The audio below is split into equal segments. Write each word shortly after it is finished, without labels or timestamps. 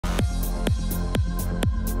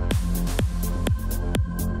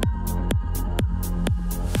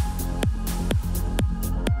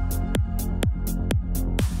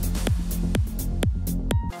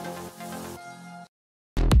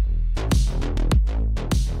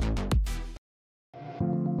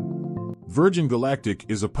Virgin Galactic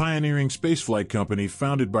is a pioneering spaceflight company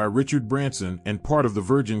founded by Richard Branson and part of the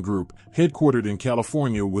Virgin Group, headquartered in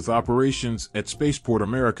California with operations at Spaceport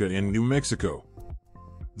America in New Mexico.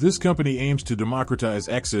 This company aims to democratize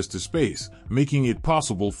access to space, making it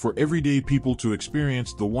possible for everyday people to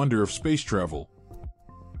experience the wonder of space travel.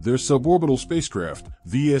 Their suborbital spacecraft,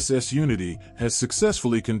 VSS Unity, has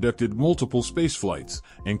successfully conducted multiple spaceflights,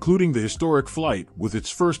 including the historic flight with its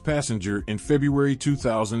first passenger in February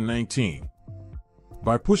 2019.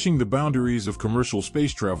 By pushing the boundaries of commercial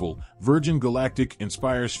space travel, Virgin Galactic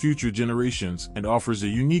inspires future generations and offers a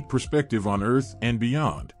unique perspective on Earth and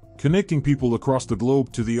beyond, connecting people across the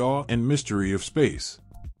globe to the awe and mystery of space.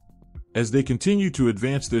 As they continue to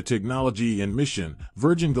advance their technology and mission,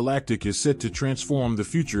 Virgin Galactic is set to transform the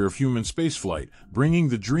future of human spaceflight, bringing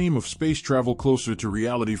the dream of space travel closer to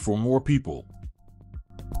reality for more people.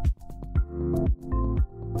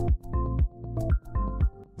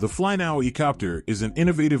 The FlyNow eCopter is an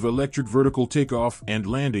innovative electric vertical takeoff and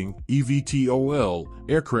landing (eVTOL)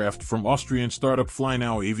 aircraft from Austrian startup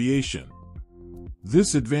FlyNow Aviation.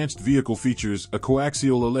 This advanced vehicle features a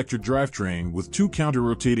coaxial electric drivetrain with two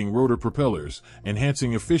counter-rotating rotor propellers,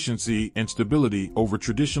 enhancing efficiency and stability over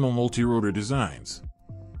traditional multi-rotor designs.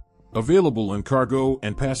 Available in cargo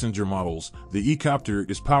and passenger models, the eCopter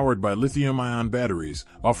is powered by lithium-ion batteries,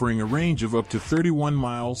 offering a range of up to 31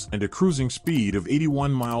 miles and a cruising speed of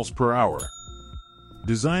 81 miles per hour.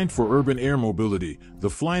 Designed for urban air mobility, the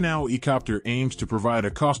FlyNow eCopter aims to provide a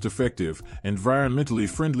cost-effective, environmentally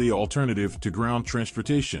friendly alternative to ground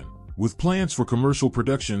transportation, with plans for commercial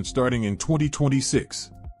production starting in 2026.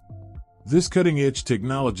 This cutting-edge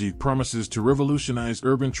technology promises to revolutionize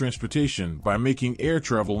urban transportation by making air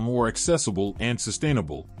travel more accessible and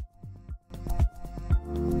sustainable.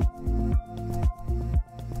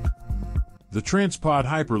 The TransPod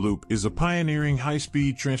Hyperloop is a pioneering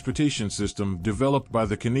high-speed transportation system developed by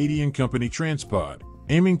the Canadian company TransPod,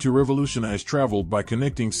 aiming to revolutionize travel by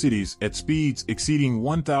connecting cities at speeds exceeding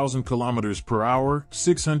 1,000 km per hour,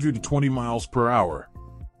 620 miles per hour.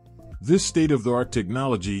 This state-of-the-art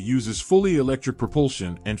technology uses fully electric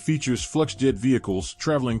propulsion and features fluxjet vehicles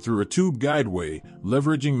traveling through a tube guideway,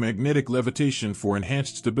 leveraging magnetic levitation for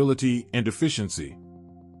enhanced stability and efficiency.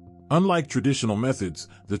 Unlike traditional methods,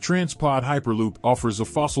 the TransPod Hyperloop offers a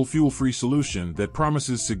fossil fuel-free solution that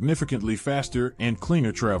promises significantly faster and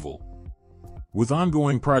cleaner travel. With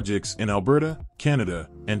ongoing projects in Alberta, Canada,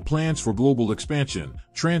 and plans for global expansion,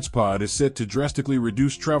 TransPod is set to drastically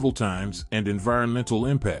reduce travel times and environmental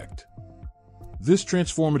impact. This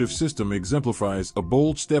transformative system exemplifies a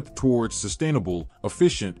bold step towards sustainable,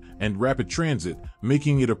 efficient, and rapid transit,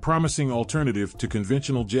 making it a promising alternative to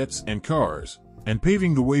conventional jets and cars, and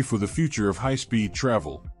paving the way for the future of high-speed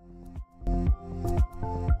travel.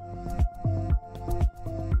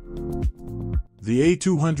 The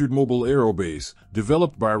A200 Mobile Aerobase,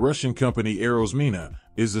 developed by Russian company Aerosmina,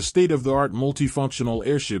 is a state-of-the-art multifunctional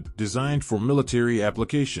airship designed for military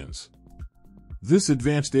applications. This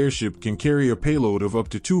advanced airship can carry a payload of up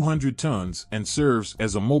to 200 tons and serves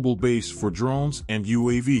as a mobile base for drones and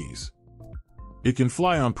UAVs. It can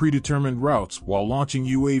fly on predetermined routes while launching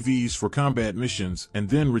UAVs for combat missions and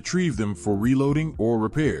then retrieve them for reloading or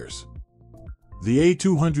repairs. The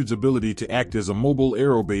A200's ability to act as a mobile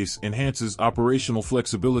aerobase enhances operational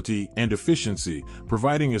flexibility and efficiency,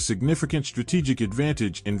 providing a significant strategic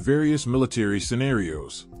advantage in various military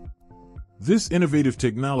scenarios. This innovative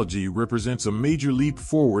technology represents a major leap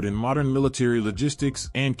forward in modern military logistics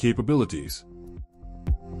and capabilities.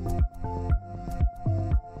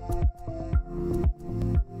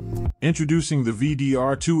 Introducing the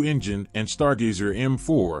VDR2 engine and Stargazer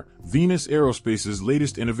M4, Venus Aerospace's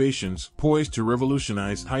latest innovations poised to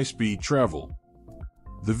revolutionize high-speed travel.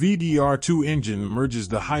 The VDR2 engine merges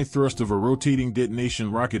the high thrust of a rotating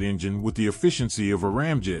detonation rocket engine with the efficiency of a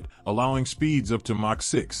ramjet, allowing speeds up to Mach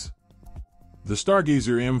 6. The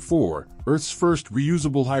Stargazer M4, Earth's first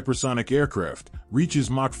reusable hypersonic aircraft, reaches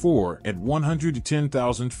Mach 4 at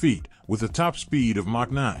 110,000 feet, with a top speed of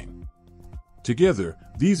Mach 9. Together,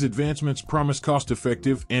 these advancements promise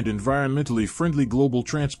cost-effective and environmentally friendly global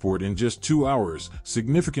transport in just 2 hours,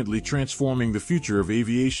 significantly transforming the future of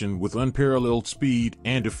aviation with unparalleled speed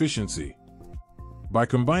and efficiency. By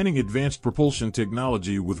combining advanced propulsion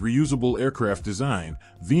technology with reusable aircraft design,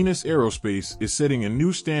 Venus Aerospace is setting a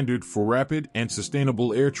new standard for rapid and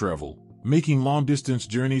sustainable air travel, making long-distance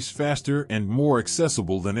journeys faster and more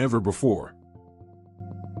accessible than ever before.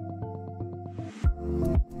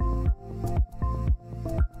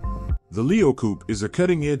 The Leo Coupe is a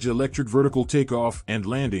cutting-edge electric vertical takeoff and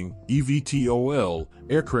landing (eVTOL)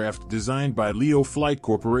 aircraft designed by Leo Flight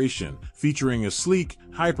Corporation, featuring a sleek,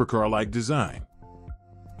 hypercar-like design.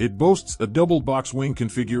 It boasts a double-box wing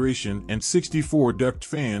configuration and 64 duct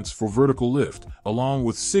fans for vertical lift, along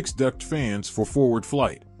with 6 duct fans for forward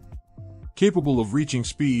flight. Capable of reaching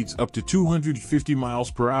speeds up to 250 miles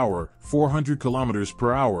per hour, 400 kilometers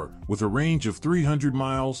per hour, with a range of 300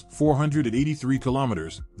 miles, 483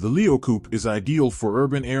 kilometers, the Leo Coupe is ideal for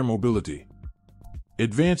urban air mobility.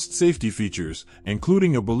 Advanced safety features,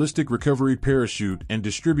 including a ballistic recovery parachute and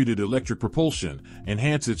distributed electric propulsion,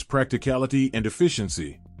 enhance its practicality and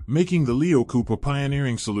efficiency, making the Leo Coupe a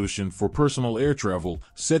pioneering solution for personal air travel,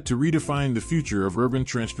 set to redefine the future of urban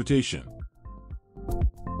transportation.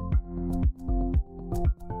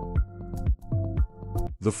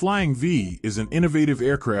 The Flying V is an innovative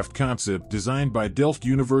aircraft concept designed by Delft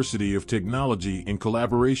University of Technology in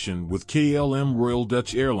collaboration with KLM Royal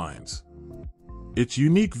Dutch Airlines. Its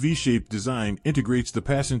unique V-shaped design integrates the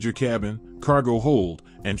passenger cabin, cargo hold,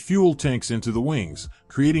 and fuel tanks into the wings,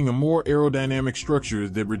 creating a more aerodynamic structure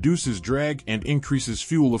that reduces drag and increases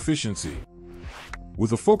fuel efficiency.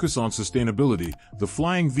 With a focus on sustainability, the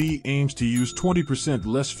Flying V aims to use 20%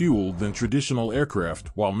 less fuel than traditional aircraft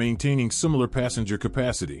while maintaining similar passenger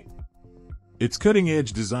capacity. Its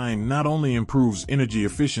cutting-edge design not only improves energy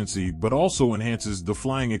efficiency but also enhances the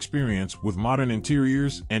flying experience with modern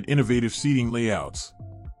interiors and innovative seating layouts.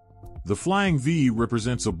 The Flying V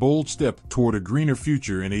represents a bold step toward a greener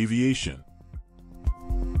future in aviation.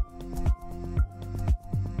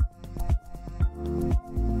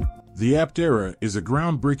 The Aptera is a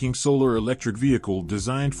groundbreaking solar electric vehicle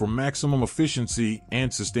designed for maximum efficiency and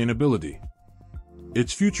sustainability.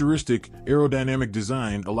 Its futuristic, aerodynamic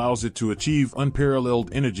design allows it to achieve unparalleled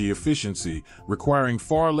energy efficiency, requiring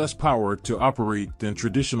far less power to operate than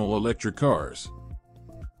traditional electric cars.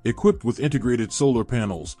 Equipped with integrated solar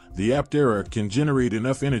panels, the Aptera can generate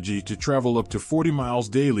enough energy to travel up to 40 miles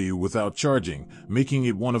daily without charging, making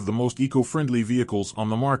it one of the most eco-friendly vehicles on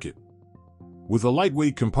the market. With a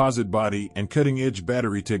lightweight composite body and cutting-edge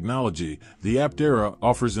battery technology, the Aptera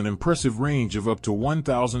offers an impressive range of up to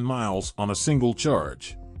 1,000 miles on a single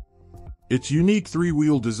charge. Its unique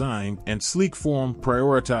three-wheel design and sleek form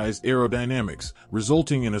prioritize aerodynamics,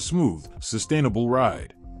 resulting in a smooth, sustainable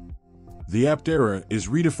ride. The Aptera is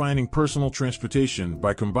redefining personal transportation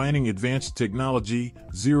by combining advanced technology,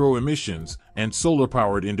 zero emissions, and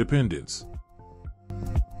solar-powered independence.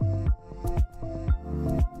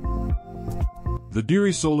 The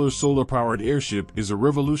Dirisolar solar-powered Airship is a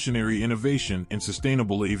revolutionary innovation in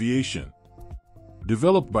sustainable aviation.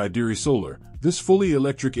 Developed by Dirisolar, this fully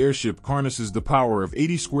electric airship harnesses the power of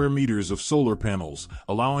 80 square meters of solar panels,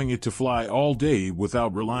 allowing it to fly all day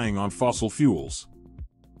without relying on fossil fuels.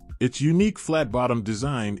 Its unique flat-bottom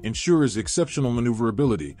design ensures exceptional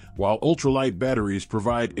maneuverability, while ultralight batteries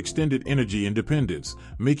provide extended energy independence,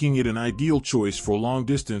 making it an ideal choice for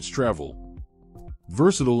long-distance travel.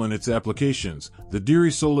 Versatile in its applications, the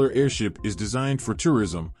Dirisolar Airship is designed for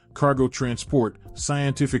tourism, cargo transport,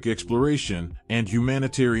 scientific exploration, and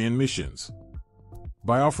humanitarian missions.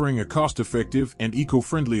 By offering a cost-effective and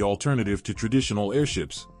eco-friendly alternative to traditional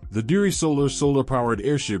airships, the Dirisolar solar-powered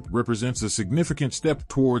airship represents a significant step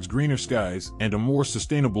towards greener skies and a more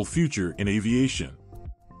sustainable future in aviation.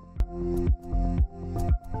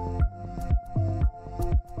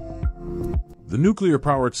 The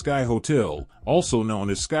nuclear-powered Sky Hotel, also known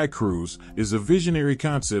as Sky Cruise, is a visionary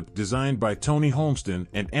concept designed by Tony Holmston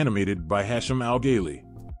and animated by Hashim Al-Ghaili.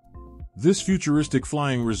 This futuristic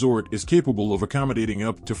flying resort is capable of accommodating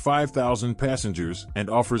up to 5,000 passengers and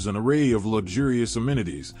offers an array of luxurious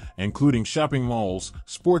amenities, including shopping malls,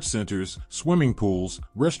 sports centers, swimming pools,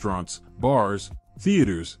 restaurants, bars,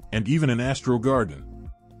 theaters, and even an astro garden.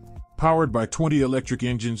 Powered by 20 electric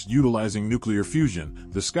engines utilizing nuclear fusion,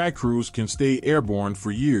 the Sky Cruise can stay airborne for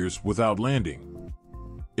years without landing.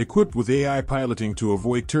 Equipped with AI piloting to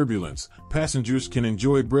avoid turbulence, passengers can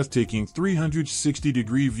enjoy breathtaking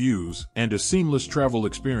 360-degree views and a seamless travel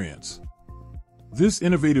experience. This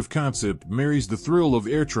innovative concept marries the thrill of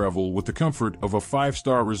air travel with the comfort of a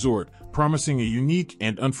 5-star resort, promising a unique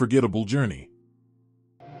and unforgettable journey.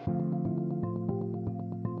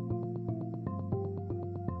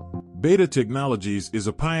 Beta Technologies is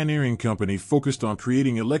a pioneering company focused on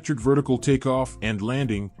creating electric vertical takeoff and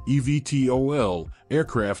landing (eVTOL)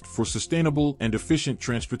 aircraft for sustainable and efficient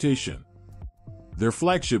transportation. Their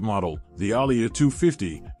flagship model, the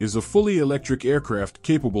A250, is a fully electric aircraft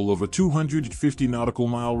capable of a 250 nautical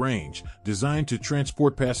mile range, designed to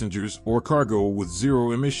transport passengers or cargo with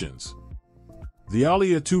zero emissions. The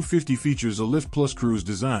A250 features a lift plus cruise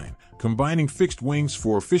design, combining fixed wings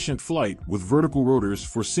for efficient flight with vertical rotors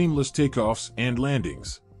for seamless takeoffs and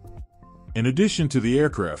landings. In addition to the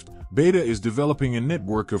aircraft, Beta is developing a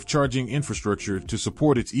network of charging infrastructure to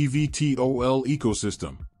support its eVTOL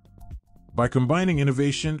ecosystem. By combining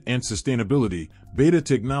innovation and sustainability, Beta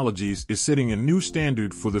Technologies is setting a new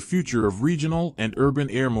standard for the future of regional and urban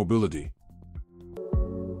air mobility.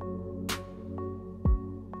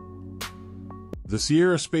 The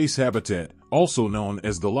Sierra Space Habitat, also known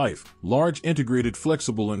as the LIFE, Large Integrated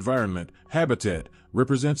Flexible Environment Habitat,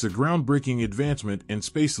 represents a groundbreaking advancement in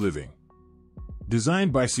space living.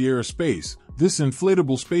 Designed by Sierra Space, this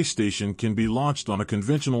inflatable space station can be launched on a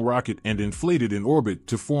conventional rocket and inflated in orbit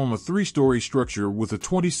to form a 3-story structure with a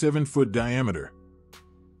 27-foot diameter.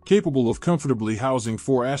 Capable of comfortably housing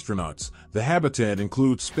 4 astronauts, the habitat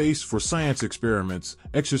includes space for science experiments,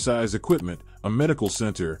 exercise equipment, a medical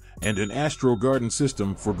center, and an astro garden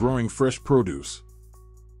system for growing fresh produce.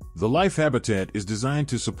 The LIFE habitat is designed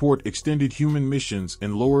to support extended human missions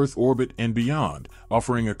in low Earth orbit and beyond,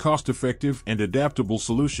 offering a cost-effective and adaptable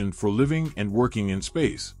solution for living and working in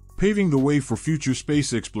space, paving the way for future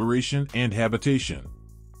space exploration and habitation.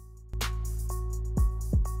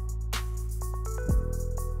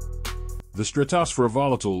 The Stratosfera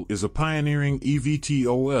Volatile is a pioneering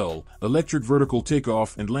eVTOL, electric vertical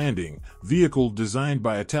takeoff and landing, vehicle designed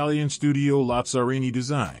by Italian studio Lazzarini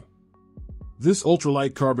Design. This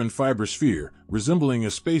ultralight carbon fiber sphere, resembling a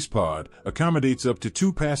space pod, accommodates up to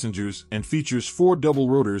 2 passengers and features 4 double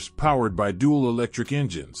rotors powered by dual electric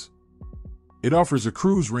engines. It offers a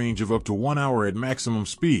cruise range of up to 1 hour at maximum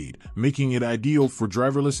speed, making it ideal for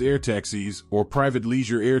driverless air taxis or private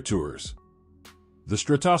leisure air tours. The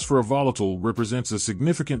Stratosfera Volatile represents a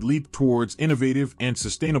significant leap towards innovative and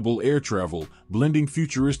sustainable air travel, blending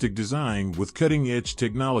futuristic design with cutting-edge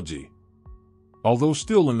technology. Although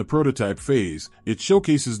still in the prototype phase, it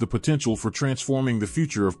showcases the potential for transforming the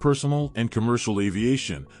future of personal and commercial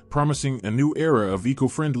aviation, promising a new era of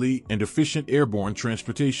eco-friendly and efficient airborne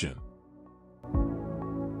transportation.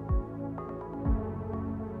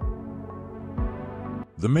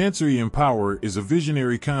 The Mansory Empower is a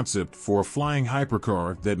visionary concept for a flying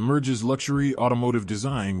hypercar that merges luxury automotive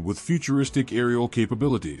design with futuristic aerial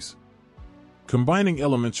capabilities. Combining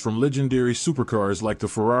elements from legendary supercars like the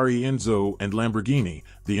Ferrari Enzo and Lamborghini,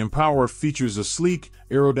 the Empower features a sleek,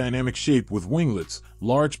 aerodynamic shape with winglets,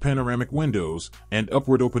 large panoramic windows, and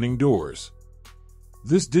upward-opening doors.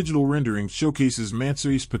 This digital rendering showcases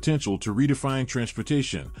Mansory's potential to redefine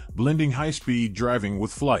transportation, blending high-speed driving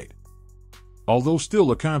with flight. Although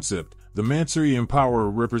still a concept, the Mansory Empower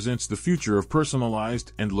represents the future of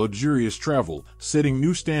personalized and luxurious travel, setting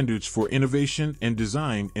new standards for innovation and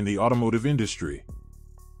design in the automotive industry.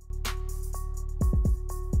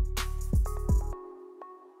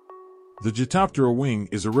 The Jetoptera Wing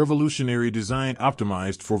is a revolutionary design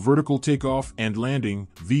optimized for vertical takeoff and landing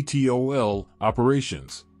 (VTOL)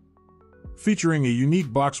 operations. Featuring a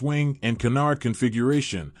unique box wing and canard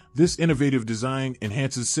configuration, this innovative design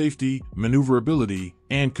enhances safety, maneuverability,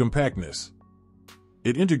 and compactness.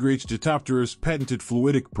 It integrates Jetoptera's patented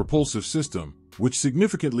fluidic propulsive system, which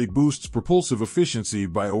significantly boosts propulsive efficiency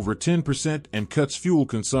by over 10% and cuts fuel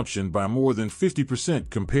consumption by more than 50%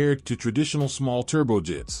 compared to traditional small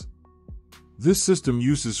turbojets. This system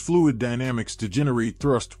uses fluid dynamics to generate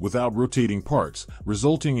thrust without rotating parts,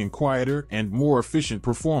 resulting in quieter and more efficient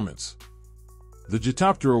performance. The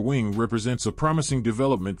Jetoptera Wing represents a promising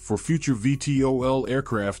development for future VTOL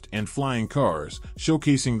aircraft and flying cars,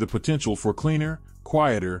 showcasing the potential for cleaner,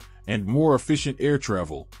 quieter, and more efficient air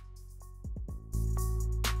travel.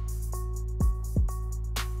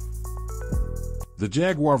 The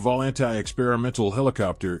Jaguar Volanti experimental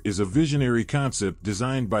helicopter is a visionary concept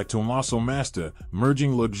designed by Tommaso Masta,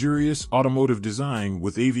 merging luxurious automotive design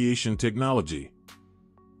with aviation technology.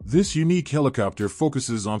 This unique helicopter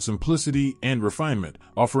focuses on simplicity and refinement,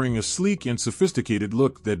 offering a sleek and sophisticated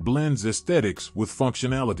look that blends aesthetics with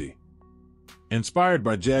functionality. Inspired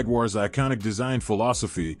by Jaguar's iconic design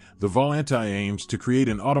philosophy, the Volanti aims to create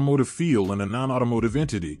an automotive feel in a non-automotive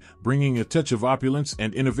entity, bringing a touch of opulence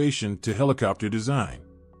and innovation to helicopter design.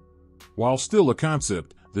 While still a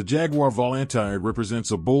concept, the Jaguar Volanti represents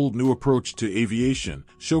a bold new approach to aviation,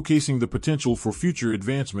 showcasing the potential for future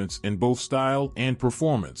advancements in both style and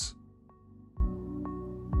performance.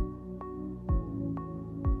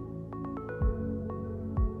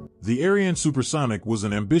 The Aerion Supersonic was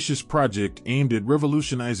an ambitious project aimed at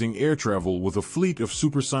revolutionizing air travel with a fleet of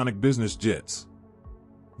supersonic business jets.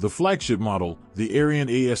 The flagship model, the Aerion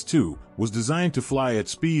AS2, was designed to fly at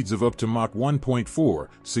speeds of up to Mach 1.4,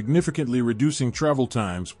 significantly reducing travel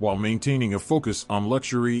times while maintaining a focus on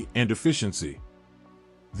luxury and efficiency.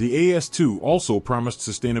 The AS2 also promised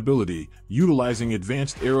sustainability, utilizing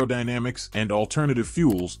advanced aerodynamics and alternative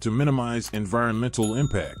fuels to minimize environmental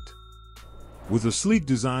impact. With a sleek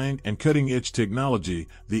design and cutting-edge technology,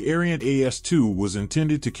 the Aerion AS2 was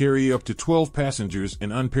intended to carry up to 12 passengers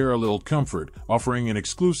in unparalleled comfort, offering an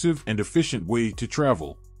exclusive and efficient way to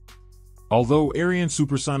travel. Although Aerion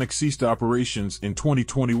Supersonic ceased operations in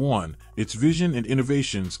 2021, its vision and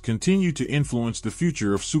innovations continue to influence the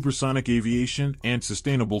future of supersonic aviation and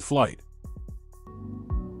sustainable flight.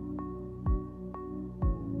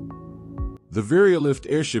 The Varialift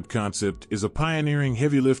airship concept is a pioneering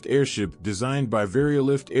heavy-lift airship designed by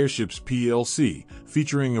Varialift Airships plc,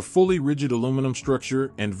 featuring a fully rigid aluminum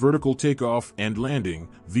structure and vertical takeoff and landing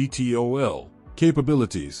 (VTOL)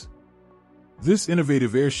 capabilities. This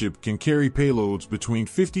innovative airship can carry payloads between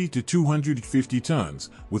 50 to 250 tons,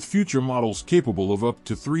 with future models capable of up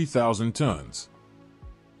to 3,000 tons.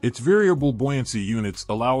 Its variable buoyancy units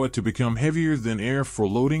allow it to become heavier than air for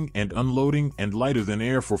loading and unloading and lighter than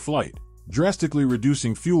air for flight, drastically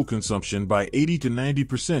reducing fuel consumption by 80 to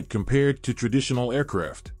 90% compared to traditional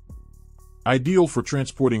aircraft. Ideal for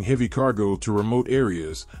transporting heavy cargo to remote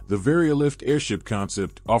areas, the Varialift airship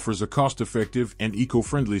concept offers a cost-effective and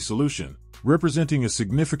eco-friendly solution, representing a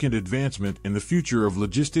significant advancement in the future of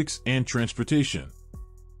logistics and transportation.